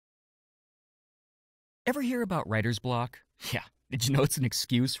Ever hear about writer's block? Yeah. Did you know it's an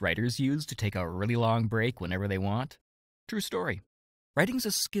excuse writers use to take a really long break whenever they want? True story. Writing's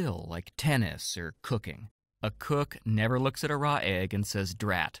a skill like tennis or cooking. A cook never looks at a raw egg and says,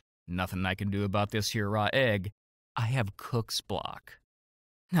 "Drat, nothing I can do about this here raw egg. I have cook's block."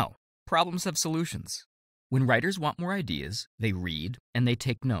 No, problems have solutions. When writers want more ideas, they read and they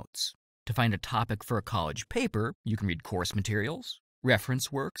take notes. To find a topic for a college paper, you can read course materials,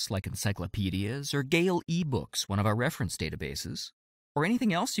 reference works like encyclopedias or Gale eBooks, one of our reference databases, or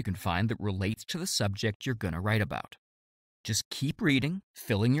anything else you can find that relates to the subject you're going to write about. Just keep reading,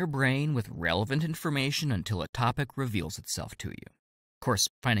 filling your brain with relevant information until a topic reveals itself to you. Of course,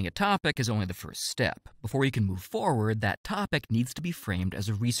 finding a topic is only the first step. Before you can move forward, that topic needs to be framed as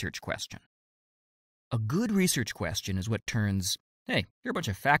a research question. A good research question is what turns, "Hey, here are a bunch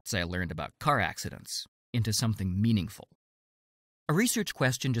of facts I learned about car accidents," into something meaningful. A research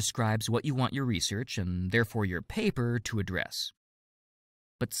question describes what you want your research, and therefore your paper, to address.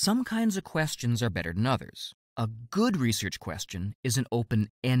 But some kinds of questions are better than others. A good research question is an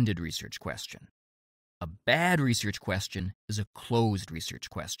open-ended research question. A bad research question is a closed research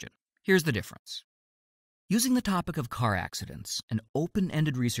question. Here's the difference. Using the topic of car accidents, an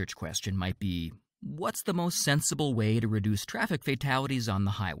open-ended research question might be, what's the most sensible way to reduce traffic fatalities on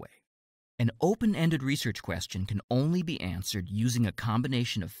the highway? An open-ended research question can only be answered using a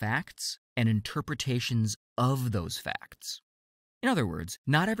combination of facts and interpretations of those facts. In other words,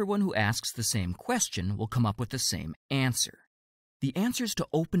 not everyone who asks the same question will come up with the same answer. The answers to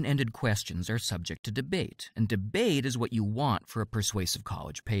open-ended questions are subject to debate, and debate is what you want for a persuasive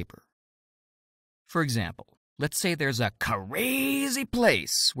college paper. For example, let's say there's a crazy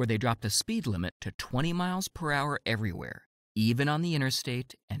place where they dropped the speed limit to 20 miles per hour everywhere, even on the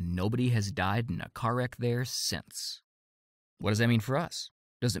interstate, and nobody has died in a car wreck there since. What does that mean for us?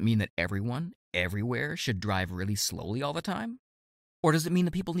 Does it mean that everyone, everywhere, should drive really slowly all the time? Or does it mean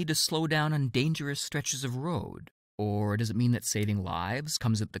that people need to slow down on dangerous stretches of road? Or does it mean that saving lives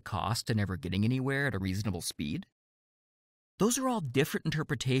comes at the cost of never getting anywhere at a reasonable speed? Those are all different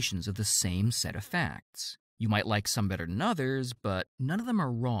interpretations of the same set of facts. You might like some better than others, but none of them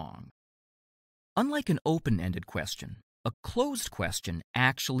are wrong. Unlike an open-ended question, a closed question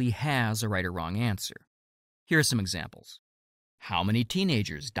actually has a right or wrong answer. Here are some examples. How many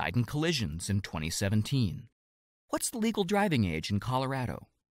teenagers died in collisions in 2017? What's the legal driving age in Colorado?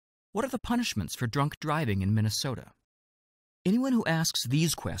 What are the punishments for drunk driving in Minnesota? Anyone who asks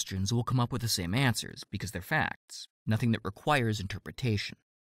these questions will come up with the same answers because they're facts, nothing that requires interpretation.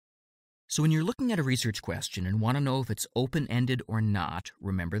 So when you're looking at a research question and want to know if it's open-ended or not,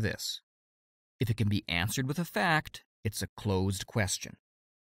 remember this. If it can be answered with a fact, it's a closed question.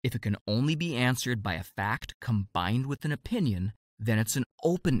 If it can only be answered by a fact combined with an opinion, then it's an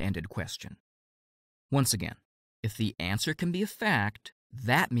open-ended question. Once again, if the answer can be a fact,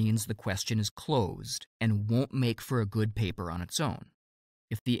 that means the question is closed and won't make for a good paper on its own.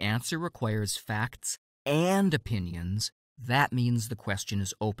 If the answer requires facts and opinions, that means the question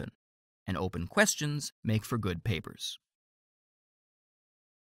is open, and open questions make for good papers.